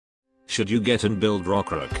Should you get and build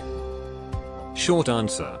Rockrock? Short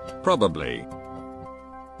answer, probably.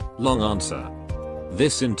 Long answer,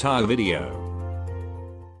 this entire video.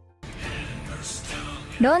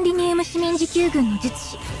 ロンディニウム市民持久軍の術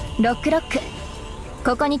師ロックロック、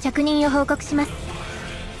ここに着任を報告します。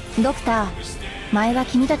ドクター、前は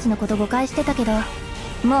君たちのこと誤解してたけど、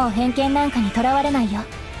もう偏見なんかにとらわれないよ。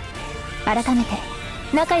改めて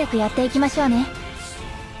仲良くやっていきましょうね。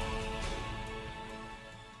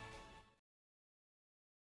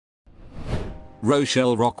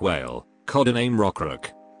Rochelle Rockwell, codename Rockrock,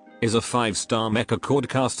 is a 5-star Mech-accord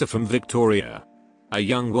caster from Victoria. A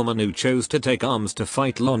young woman who chose to take arms to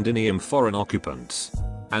fight Londinium foreign occupants.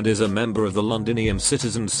 And is a member of the Londinium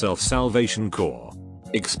Citizens Self-Salvation Corps.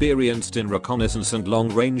 Experienced in reconnaissance and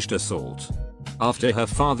long-ranged assault. After her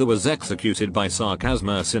father was executed by Sarkaz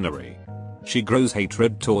mercenary, she grows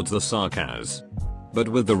hatred towards the Sarkaz. But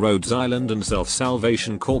with the Rhodes Island and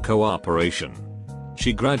Self-Salvation Corps cooperation,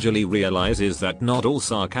 she gradually realizes that not all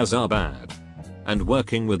Sarkaz are bad. And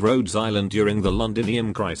working with Rhodes Island during the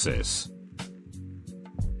Londinium crisis.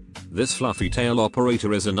 This fluffy tail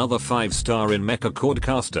operator is another 5-star in Mech-accord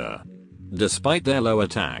caster. Despite their low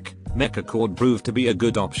attack, Mech-accord proved to be a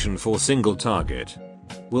good option for single target.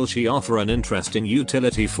 Will she offer an interesting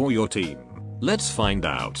utility for your team? Let's find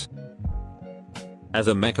out. As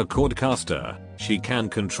a Mech-accord caster, she can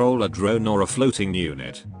control a drone or a floating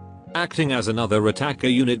unit, acting as another attacker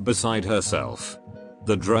unit beside herself.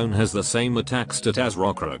 The drone has the same attack stat as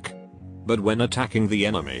Rockrock. But when attacking the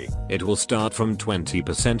enemy, it will start from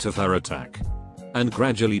 20% of her attack. And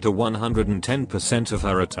gradually to 110% of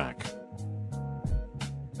her attack.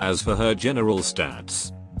 As for her general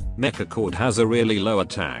stats, Mech-accord has a really low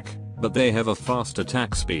attack, but they have a fast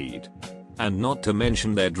attack speed. And not to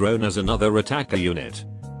mention their drone as another attacker unit.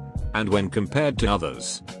 And when compared to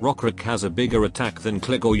others, Rockrock has a bigger attack than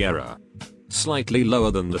Click or Yera. Slightly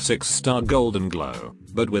lower than the 6-star Golden Glow,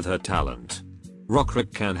 but with her talent,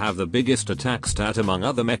 Rockrock can have the biggest attack stat among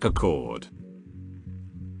other Mech-accord.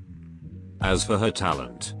 As for her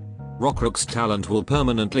talent, Rockrock's talent will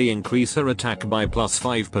permanently increase her attack by plus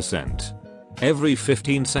 5%. Every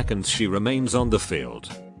 15 seconds she remains on the field.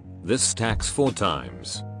 This stacks 4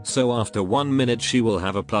 times, so after 1 minute she will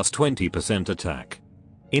have a plus 20% attack.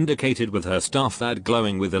 Indicated with her staff that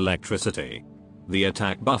glowing with electricity. The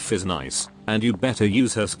attack buff is nice, and you better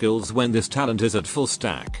use her skills when this talent is at full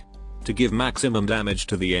stack, to give maximum damage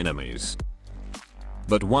to the enemies.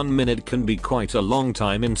 But 1 minute can be quite a long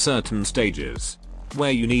time in certain stages,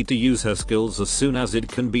 where you need to use her skills as soon as it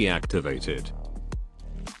can be activated.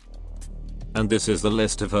 And this is the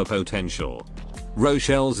list of her potential.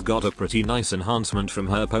 Rochelle's got a pretty nice enhancement from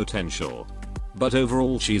her potential, but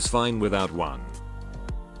overall she's fine without one.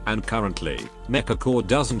 And currently, Mech-accord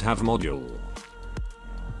doesn't have module.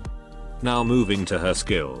 Now moving to her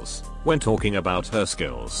skills. When talking about her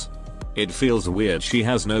skills, it feels weird she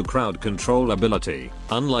has no crowd control ability,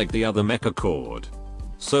 unlike the other Mech-accord.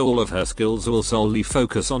 So all of her skills will solely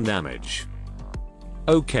focus on damage.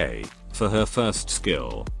 Okay, for her first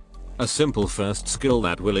skill. A simple first skill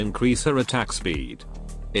that will increase her attack speed.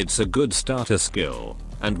 It's a good starter skill,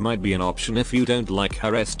 and might be an option if you don't like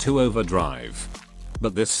her S2 overdrive.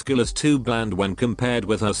 But this skill is too bland when compared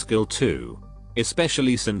with her skill 2.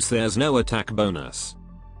 Especially since there's no attack bonus.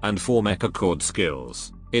 And for Mech-accord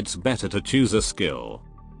skills, it's better to choose a skill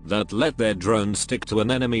that let their drone stick to an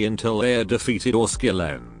enemy until they are defeated or skill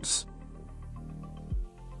ends.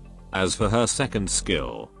 As for her second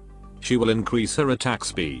skill, she will increase her attack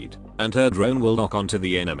speed, and her drone will lock onto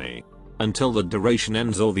the enemy until the duration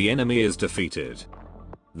ends or the enemy is defeated.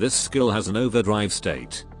 This skill has an overdrive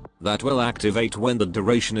state that will activate when the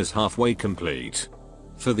duration is halfway complete.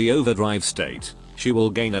 For the overdrive state, she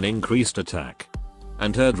will gain an increased attack,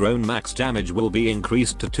 and her drone max damage will be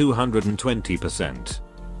increased to 220%.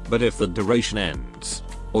 But if the duration ends,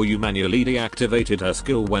 or you manually deactivated her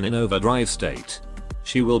skill when in overdrive state,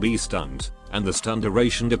 she will be stunned, and the stun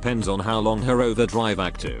duration depends on how long her overdrive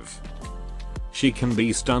active. She can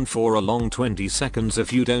be stunned for a long 20 seconds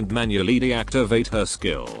if you don't manually deactivate her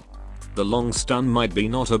skill. The long stun might be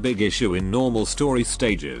not a big issue in normal story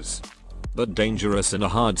stages, but dangerous in a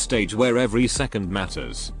hard stage where every second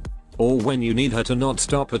matters, or when you need her to not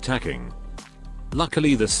stop attacking.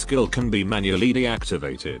 Luckily this skill can be manually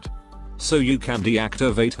deactivated, so you can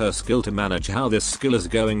deactivate her skill to manage how this skill is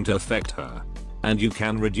going to affect her, and you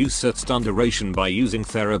can reduce her stun duration by using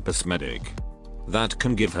Therapist Medic. That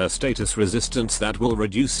can give her status resistance that will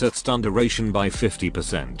reduce her stun duration by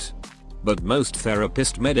 50%. But most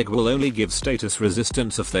Therapist Medic will only give status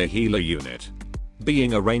resistance of their healer unit,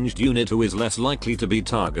 being a ranged unit who is less likely to be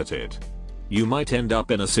targeted. You might end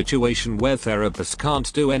up in a situation where Therapist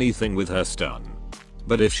can't do anything with her stun.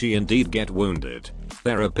 But if she indeed get wounded,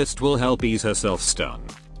 Therapist will help ease her self-stun.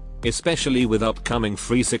 Especially with upcoming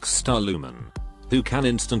free 6-star Lumen, who can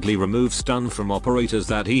instantly remove stun from operators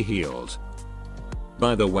that he healed.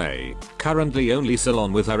 By the way, currently only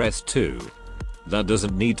Salon with her S2. That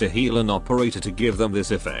doesn't need to heal an operator to give them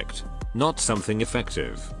this effect. Not something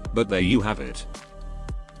effective, but there you have it.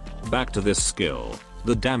 Back to this skill.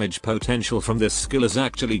 The damage potential from this skill is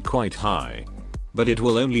actually quite high. But it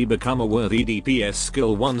will only become a worthy DPS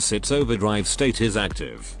skill once its overdrive state is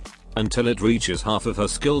active. Until it reaches half of her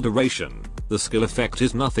skill duration, the skill effect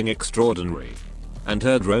is nothing extraordinary. And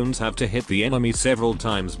her drones have to hit the enemy several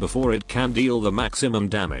times before it can deal the maximum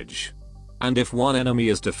damage. And if one enemy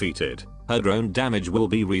is defeated, her drone damage will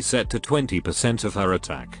be reset to 20% of her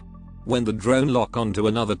attack when the drone lock onto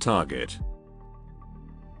another target.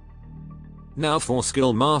 Now for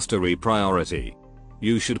skill mastery priority.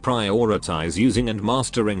 You should prioritize using and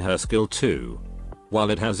mastering her skill 2. While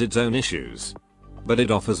it has its own issues, but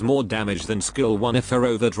it offers more damage than skill 1 if her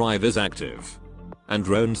overdrive is active. And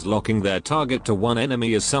drones locking their target to one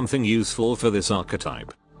enemy is something useful for this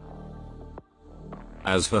archetype.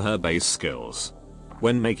 As for her base skills,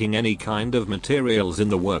 when making any kind of materials in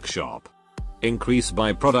the workshop, increase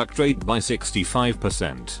byproduct rate by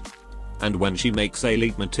 65%. And when she makes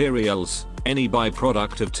elite materials, any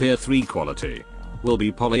byproduct of tier 3 quality will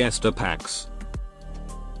be polyester packs.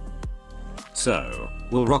 So,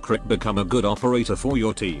 will Rockrock become a good operator for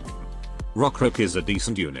your team? Rockrock is a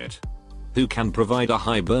decent unit who can provide a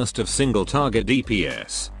high burst of single target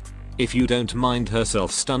DPS. If you don't mind her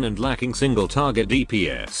self-stun and lacking single target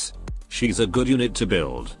DPS, she's a good unit to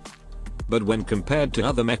build. But when compared to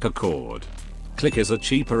other Mech-accord, Click is a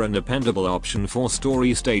cheaper and dependable option for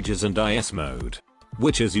story stages and IS mode,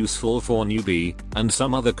 which is useful for newbie and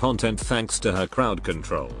some other content thanks to her crowd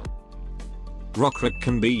control. Rockrock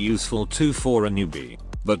can be useful too for a newbie,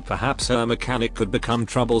 but perhaps her mechanic could become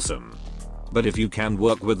troublesome. But if you can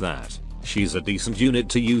work with that, she's a decent unit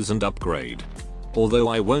to use and upgrade. Although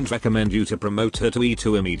I won't recommend you to promote her to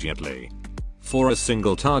E2 immediately. For a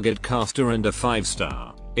single target caster and a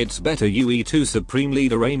 5-star, it's better you E2 Supreme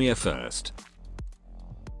Leader Amia first.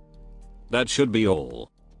 That should be all.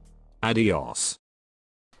 Adios.